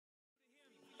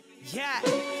Yeah,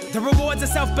 the rewards of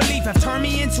self-belief have turned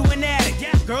me into an addict.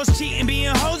 Yeah, girls cheating,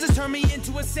 being hoes has turned me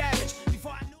into a savage.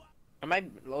 Before I knew Am I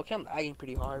low-key? I'm lagging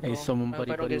pretty hard, bro. Hey, someone If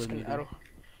buddy I don't with get me,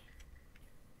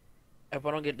 if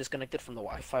I don't get disconnected from the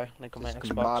Wi-Fi, like on my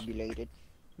Xbox. Discombobulated.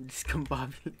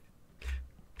 Discombobulated.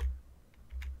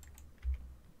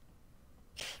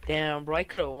 Damn, bro, I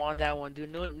could have won that one,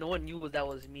 dude. No one knew that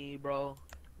was me, bro.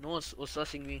 No one was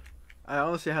sussing me. I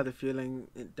honestly had the feeling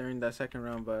during that second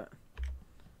round, but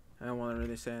I don't want to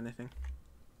really say anything.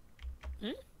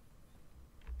 Hmm?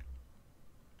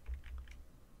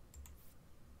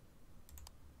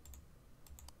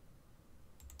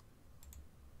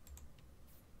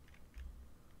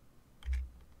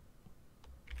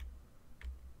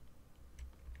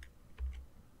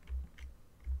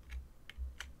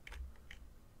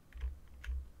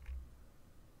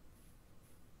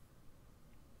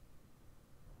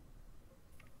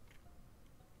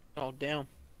 Oh, damn.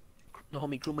 The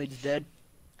homie crewmate's dead.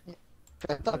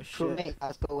 I thought shit. crewmate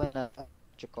has to win a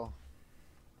electrical.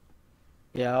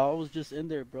 Yeah, I was just in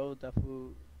there, bro. That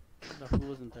fool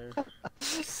wasn't there.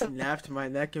 Snapped my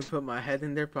neck and put my head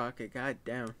in their pocket. God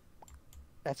damn.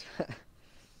 That's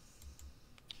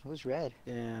who's red?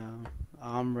 Damn,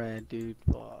 I'm red, dude.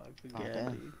 Fuck. Oh, Yeah,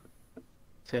 damn. dude.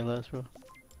 Say less, bro.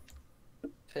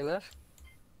 Say less?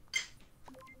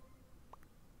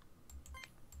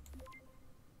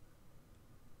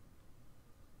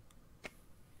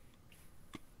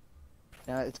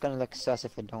 No, it's gonna look sus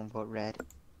if I don't vote red.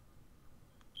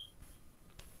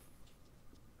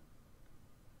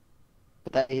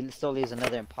 But that he still leaves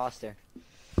another imposter.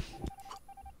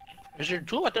 Is there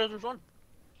two? I thought there was one.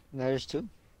 There's two.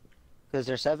 Because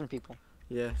there's 7 people.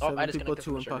 Yeah, Oh, I 7 people, disconnected 2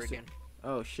 from the server imposters. again.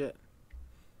 Oh shit.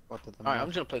 Both of them. Alright, are. I'm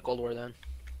just gonna play Cold War then.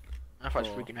 I fight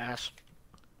Oh. freaking ass.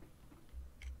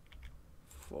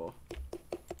 4.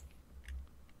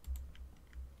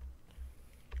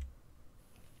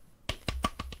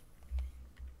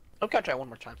 Okay, I'll try one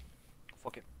more time.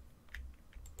 Fuck it.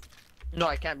 No,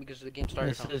 I can't because the game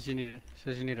started. It says you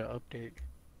need an update.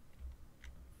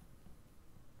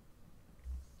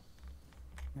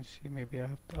 Let's see, maybe I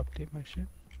have to update my shit.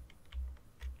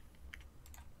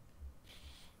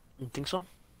 You think so?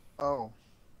 Oh.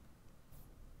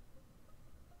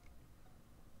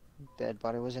 Dead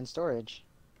body was in storage.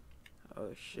 Oh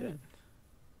shit.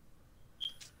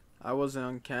 I wasn't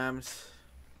on cams.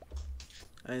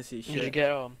 I didn't see Did you shit.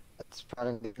 get That's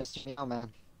probably Mr. Meow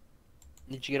Man.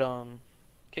 Did you get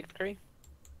kicked, Curry?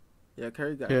 Yeah,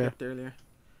 Curry got Yeah. kicked earlier.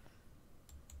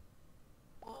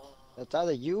 That's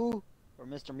either you or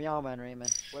Mr. Meow Man,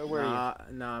 Raymond. Where were Nah,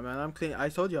 man, I'm clean. I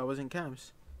told you I was in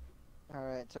cams. you?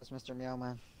 Alright, so it's Mr. Meow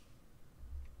Man.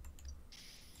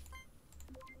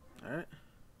 Alright.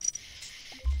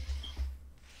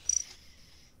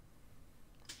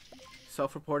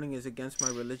 Self-reporting is against my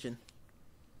religion.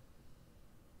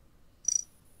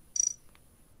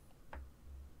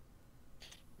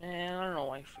 Man, I don't know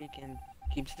why freaking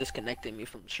keeps disconnecting me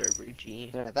from server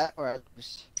G. Either that or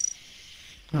others.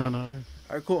 I don't know.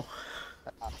 Alright, cool.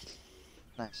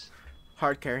 Nice.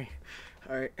 Hard carry.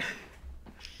 Alright.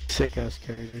 Sick ass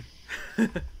character.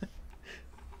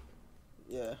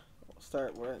 Yeah. We'll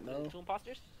start right now. Two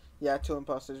imposters? Yeah, 2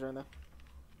 imposters right now.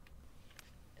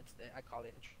 I call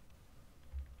it.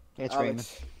 It's Raymond.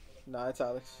 Alex. Nah, it's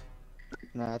Alex.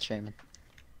 No, it's Raymond.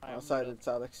 Outside, it's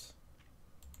Alex.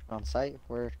 On site,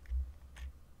 where?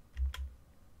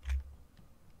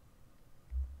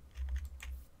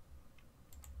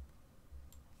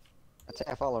 I'd say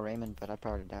I follow Raymond, but I'd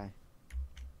probably die.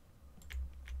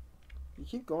 You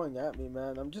keep going at me,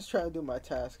 man. I'm just trying to do my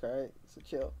task, alright? So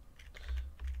chill.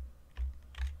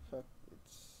 Fuck,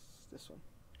 it's this one.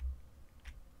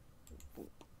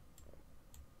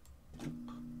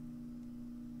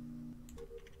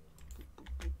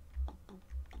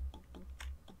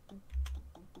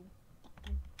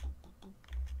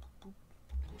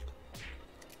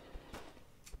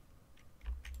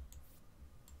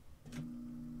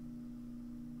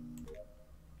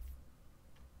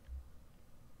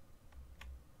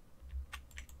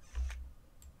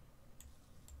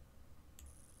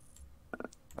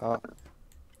 Oh,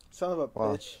 Son of a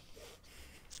Wow. bitch.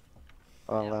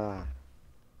 well,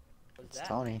 What's it's that?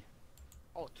 Tony.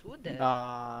 Oh, two of them.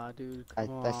 Ah, dude. I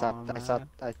Come saw on, I saw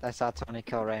man. I saw Tony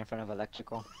kill right in front of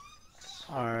electrical.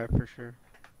 Alright, for sure.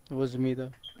 It wasn't me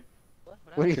though.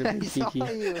 What do you? Could've I been saw Kiki.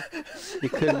 you.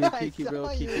 It could've been I Kiki, bro.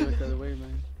 saw Kiki you. went the other way,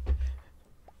 man.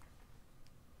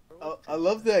 I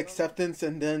love the acceptance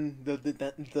and then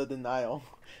the denial.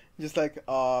 Just like,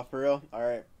 for real?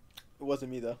 Alright. It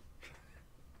wasn't me though.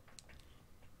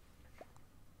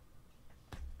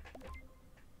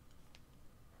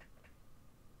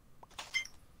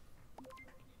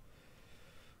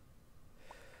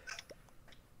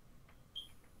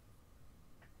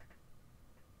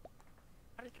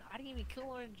 Tony,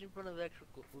 kill orange in front of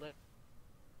electrical.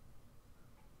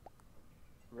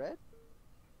 Red?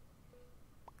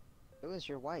 Lewis,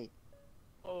 you're white.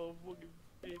 Oh, fucking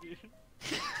baby.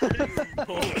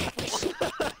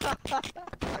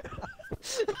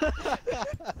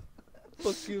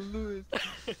 Fucking Lewis.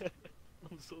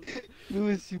 I'm so.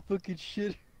 Lewis, you fucking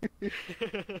shit.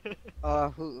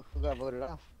 Who got voted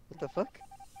off? What the fuck?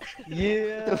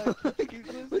 Yeah.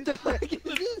 What the fuck is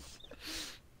this?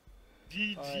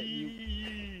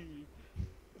 GG.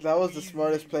 That was the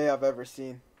smartest play I've ever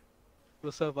seen.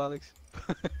 What's up, Alex?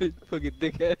 Fucking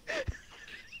dickhead.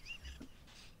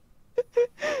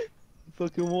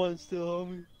 Fucking one still,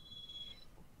 homie.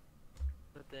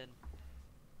 But then,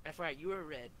 that's right. You were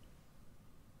red.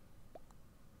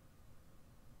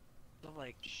 I'm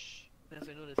like, shh. Then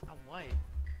I noticed I'm white.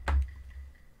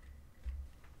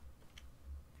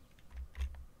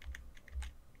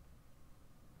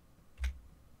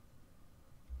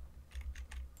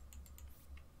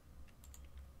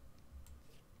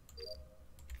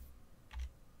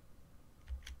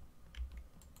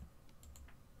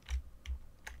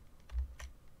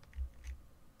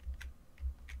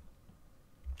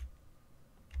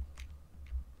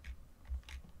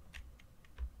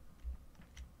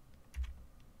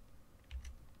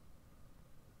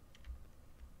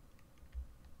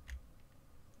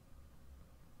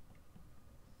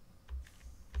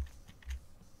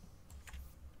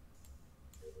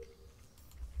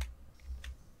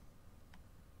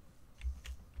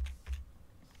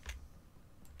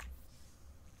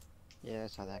 Yeah, I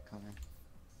saw that coming.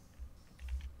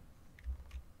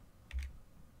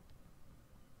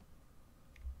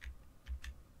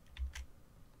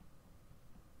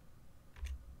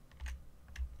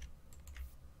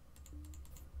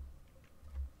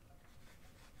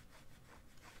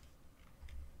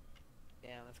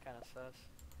 Damn, that's kind of sus.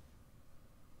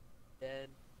 Dead.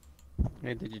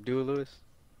 Hey, did you do it, Lewis?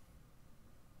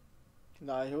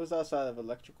 Nah, he was outside of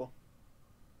electrical.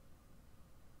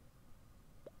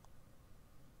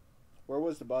 Where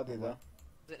was the body though?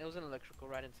 It was an electrical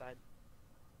right inside.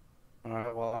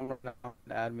 Alright, well, I'm right now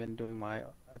the admin doing my,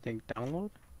 I think, download?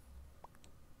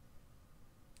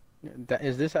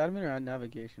 Is this admin or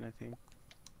navigation, I think?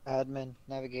 Admin,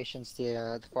 navigation's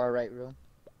the far right room.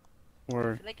 I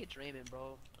Or, feel like it's Raymond,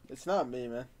 bro. It's not me,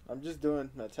 man. I'm just doing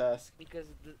my task. Because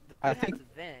the I kid had think-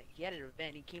 to vent. He had a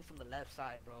vent. He came from the left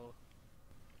side, bro.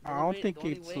 I don't think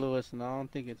it's Lewis, and I don't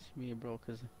think it's me, bro,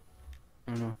 cause,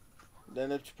 I don't know.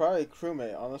 Then it's probably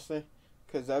crewmate, honestly.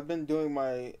 Because I've been doing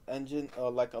my engine,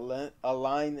 like a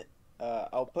line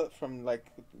output from like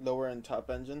lower and top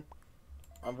engine.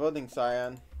 I'm voting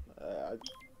Cyan.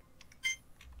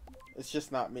 It's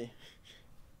just not me.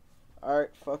 Alright,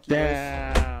 fuck you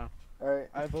guys. Damn! Alright.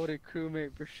 I voted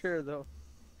crewmate for sure, though.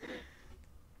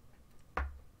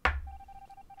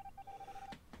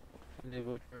 They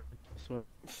vote for so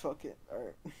Fuck it.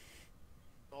 Alright.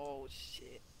 Oh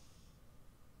shit.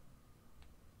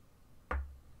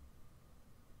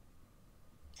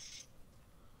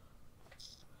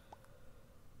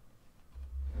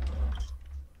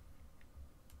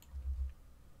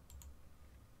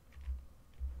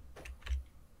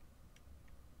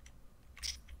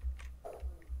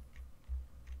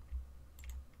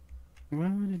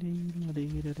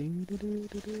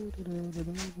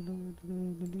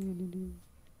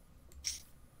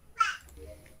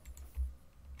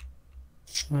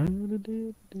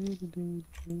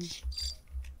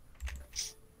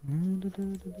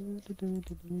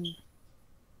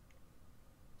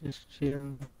 Just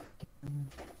chill.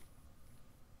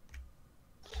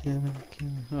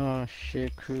 Oh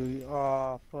shit, crew.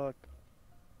 Oh fuck.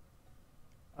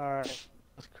 Alright,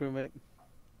 let's crewmate.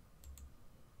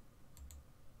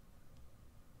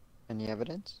 Any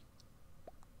evidence?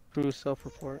 Crew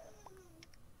self-report.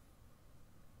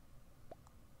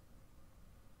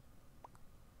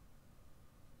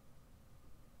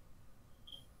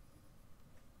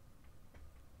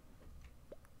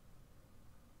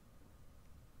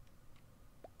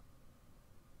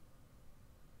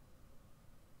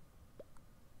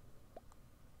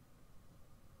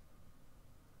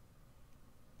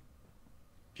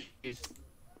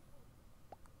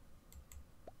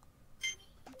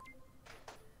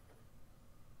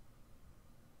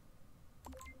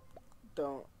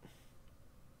 Don't.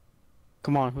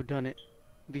 Come on, who done it?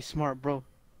 Be smart, bro.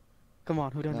 Come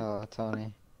on, who done No,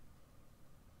 Tony.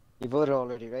 You voted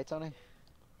already, right, Tony?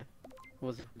 it?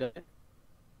 Was it done it?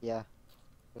 Yeah.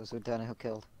 It was who done it, who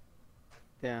killed.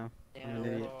 Damn. Damn, an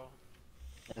idiot. bro.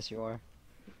 Yes, you are.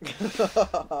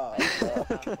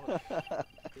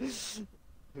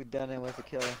 Who done it was the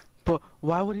killer. But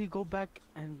why would he go back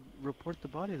and report the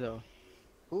body though?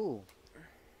 Ooh,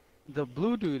 The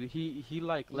blue dude, he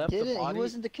like he left the didn't. He body,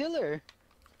 wasn't the killer.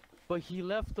 but he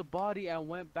left the body and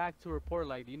went back to report.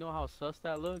 Like, do you know how sus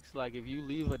that looks? Like, if you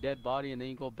leave a dead body and then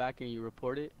you go back and you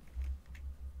report it.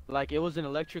 Like, it was an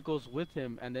electricals with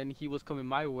him, and then he was coming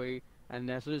my way, and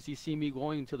as soon as he see me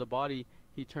going to the body,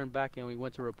 he turned back and we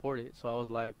went to report it. So I was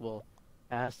like, well,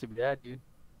 it has to be that dude.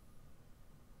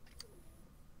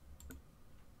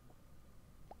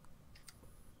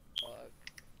 Fuck.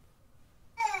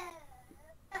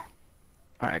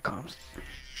 Alright, comms.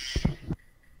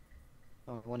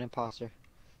 Oh, one imposter.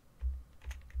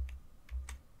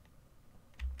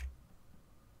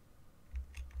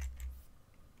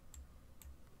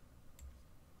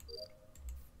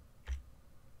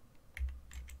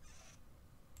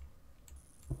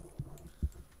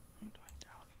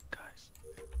 Guys.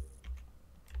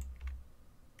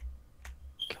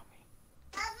 Kill me.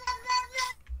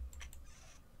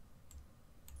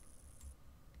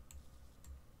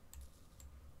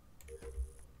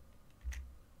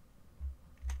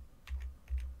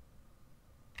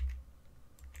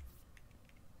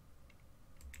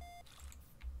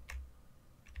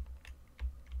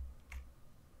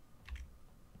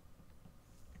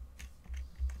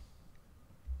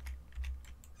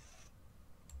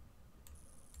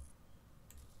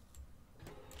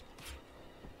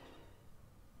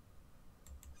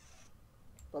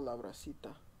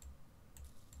 Palabracita.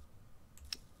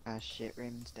 Ah shit,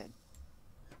 Raymond's dead.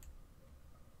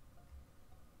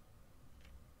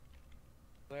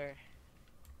 Where?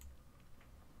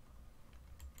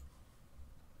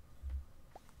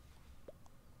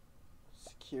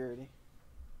 Security.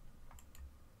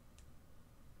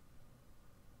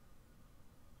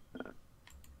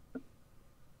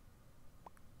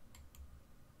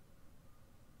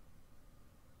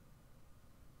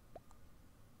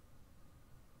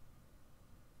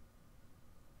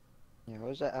 Yeah,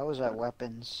 I was at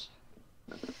weapons.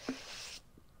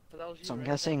 So that was you, So I'm right?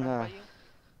 guessing, That passed by you?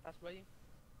 Passed by you?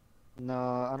 No,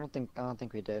 I don't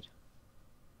think we did.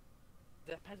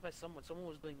 That passed by someone. Someone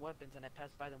was doing weapons, and I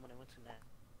passed by them when I went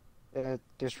to that.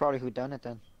 There's probably who done it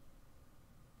then.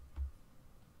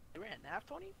 You ran half,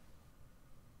 Tony?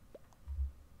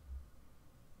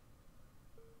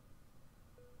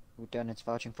 Who done it's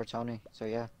vouching for Tony. So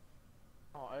yeah,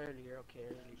 Oh, earlier. Okay,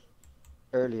 earlier.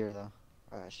 earlier though.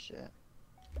 Ah shit.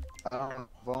 I don't know.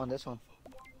 Vote on this one.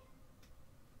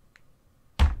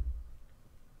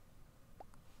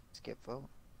 Skip vote.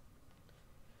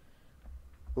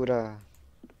 Who'd I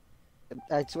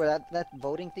swear that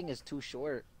voting thing is too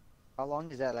short. How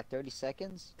long is that? Like 30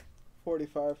 seconds?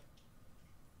 45.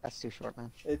 That's too short,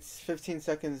 man. It's 15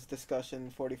 seconds discussion,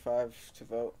 45 to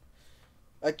vote.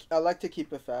 I like to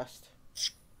keep it fast.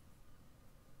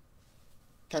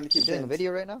 Kind of You keeps doing it a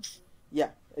video right now? Yeah,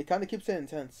 it kind of keeps it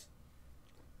intense.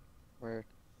 Where?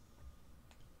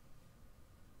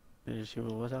 Did you see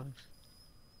what it was, Alex?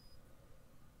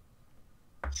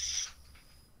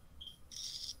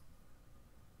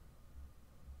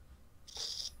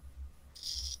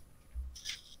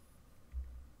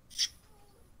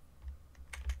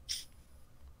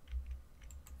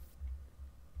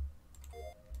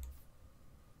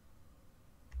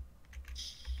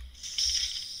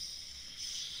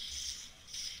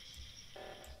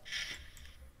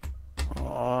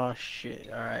 Oh shit,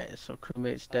 alright, so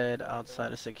crewmate's dead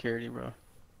outside of security, bro.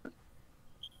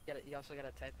 You also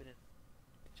gotta type it in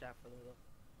the chat for the little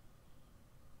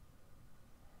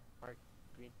mark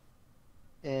green.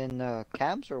 In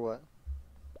camps or what?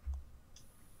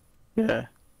 Yeah.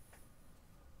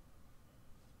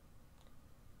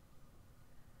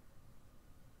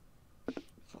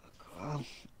 Well,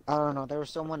 I don't know. There was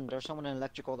someone in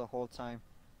electrical the whole time.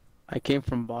 I came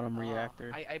from bottom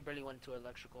reactor. I barely went to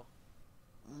electrical.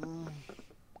 Mm,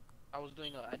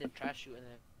 I did trash shoot and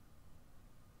then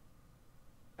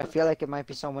I feel like it might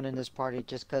be someone in this party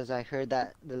just because I heard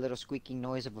the little squeaking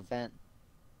noise of a vent.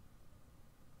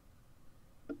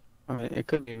 I mean, it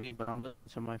could be me, but I'm listening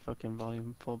to my fucking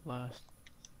volume full blast.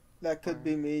 That could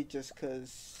be me just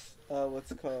because,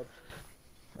 what's it called?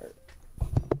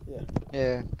 Yeah,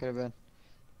 Yeah, could have been.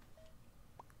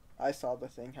 I saw the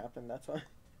thing happen, that's why.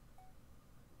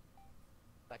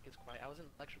 like it's quiet. I was in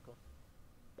electrical.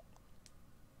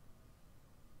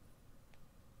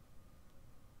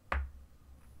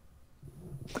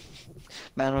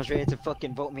 Man was ready to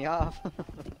fucking vote me off.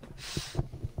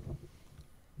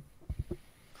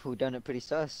 Who done it pretty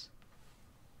sus.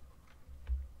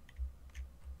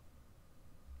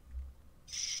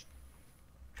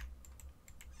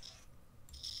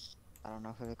 I don't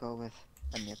know who to go with.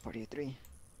 I'm near 43.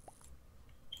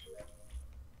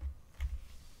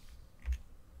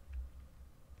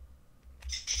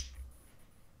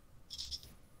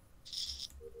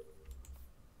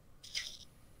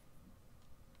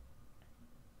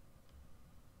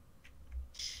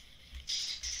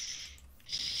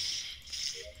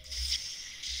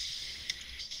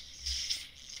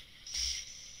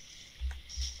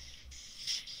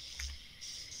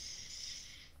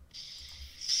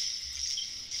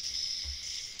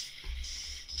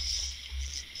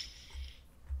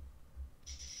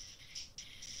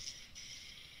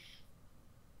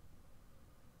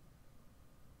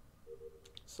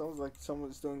 Sounds like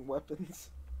someone's doing weapons.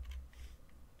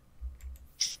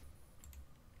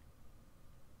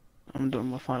 I'm doing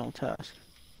my final task.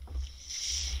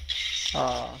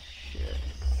 Oh shit.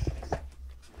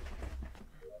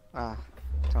 Ah,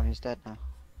 Tony's dead now.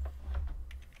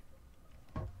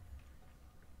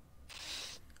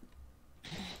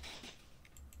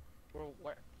 Bro,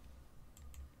 where?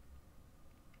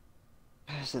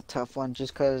 It's a tough one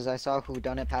just cause I saw who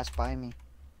done it pass by me.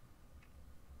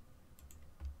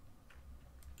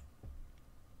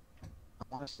 I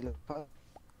want to see the puck.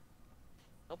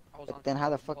 Nope, I was But on. then how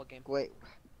the whole fuck? game. Wait,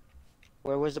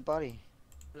 where was the body?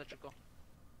 Electrical.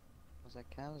 Was that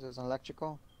cams? It was an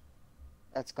electrical.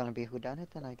 That's gonna be who done it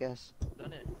then, I guess.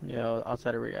 Done it. Yeah,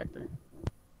 outside a reactor.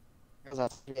 Was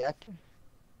that the reactor?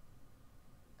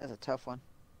 That's a tough one.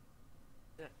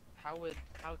 Yeah.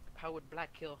 How would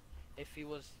Black kill if you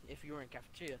were in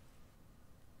cafeteria?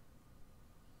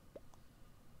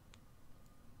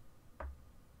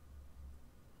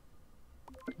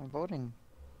 I'm voting.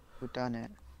 Who done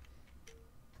it?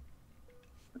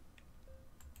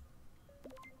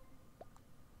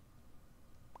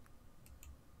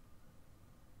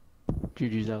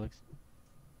 GG's, Alex.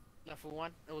 Not for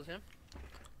one, it was him.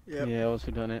 Yep. Yeah, I was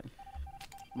who done it.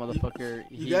 Motherfucker,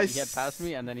 you he guys- had passed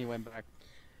me and then he went back.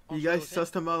 You Also, guys it was him.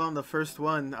 sussed him out on the first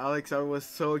one, Alex. I was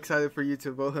so excited for you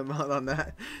to vote him out on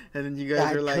that, and then you guys Yeah,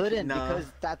 I were like, couldn't "Nah."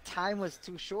 because that time was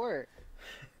too short.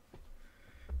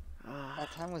 Ah,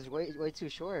 That time was way too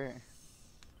short.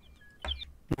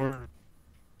 I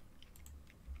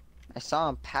saw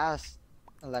him pass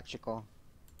electrical.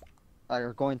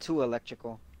 Or going to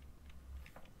electrical.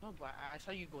 No, but I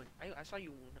saw you going. I saw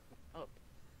you up.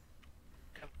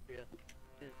 Cafeteria.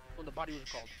 When the body was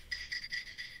called.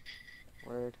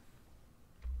 Word.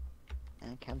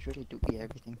 And cams really do be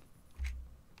everything.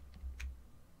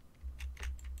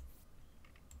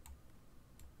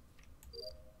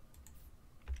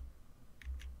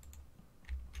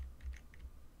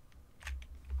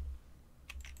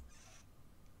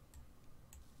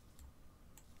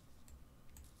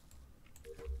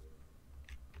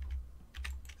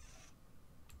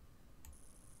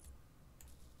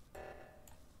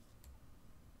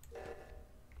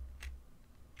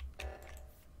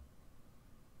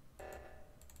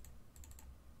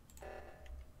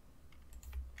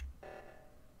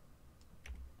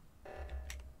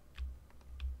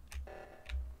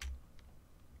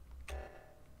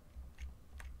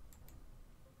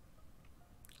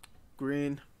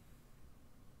 green.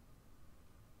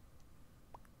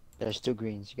 There's two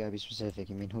greens, you gotta be specific.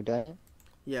 You mean who done it?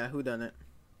 Yeah, who done it?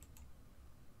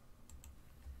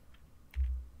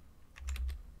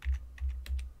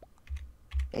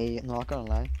 Hey, no, I'm not gonna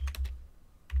lie.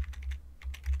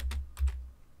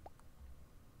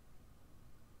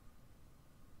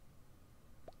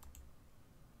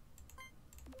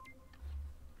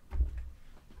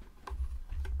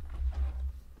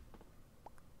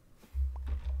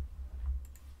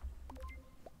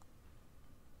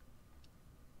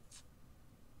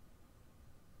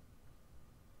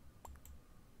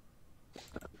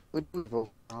 Would we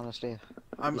vote, honestly?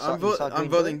 I'm You saw I'm green do it?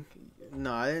 voting.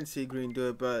 No, I didn't see green do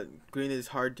it, but green is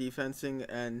hard defensing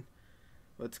and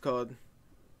what's called.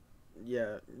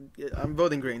 Yeah, I'm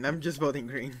voting green. I'm just voting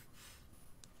green.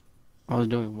 I was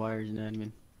doing wires in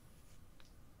admin.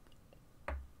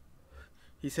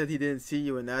 He said he didn't see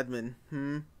you in admin.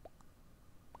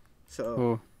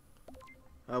 So,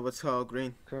 Oh, what's called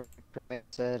green? Kermit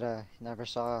said he never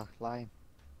saw a line.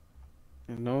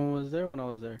 no one was there when I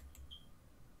was there.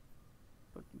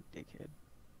 Fucking dickhead.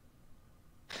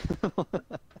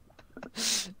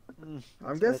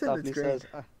 I'm That's guessing what it's he green. says.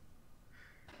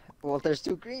 Well, there's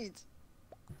two greens.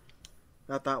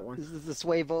 Not that one. This is a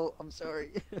sway vote. I'm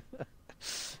sorry.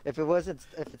 If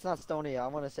it's not Stony, I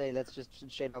want to say let's just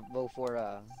straight up vote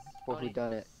for who Stoney.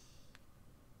 done it.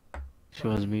 She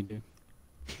was me, dude.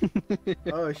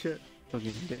 Oh shit.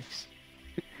 Fucking dicks.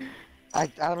 I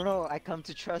don't know. I come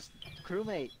to trust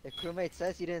crewmate. If crewmate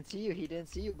says he didn't see you, he didn't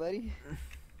see you, buddy.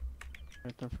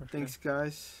 Right there for Thanks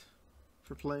guys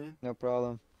for playing. No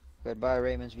problem. Goodbye,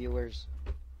 Raymond's viewers.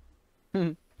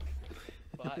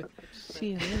 But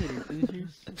See you later,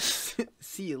 losers.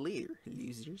 See you later,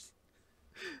 losers.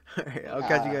 Alright, I'll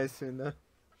catch you guys soon though.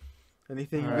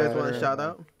 Anything you guys want to Alright. shout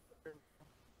out?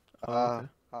 Oh, okay.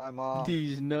 I'm off.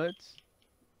 These nuts.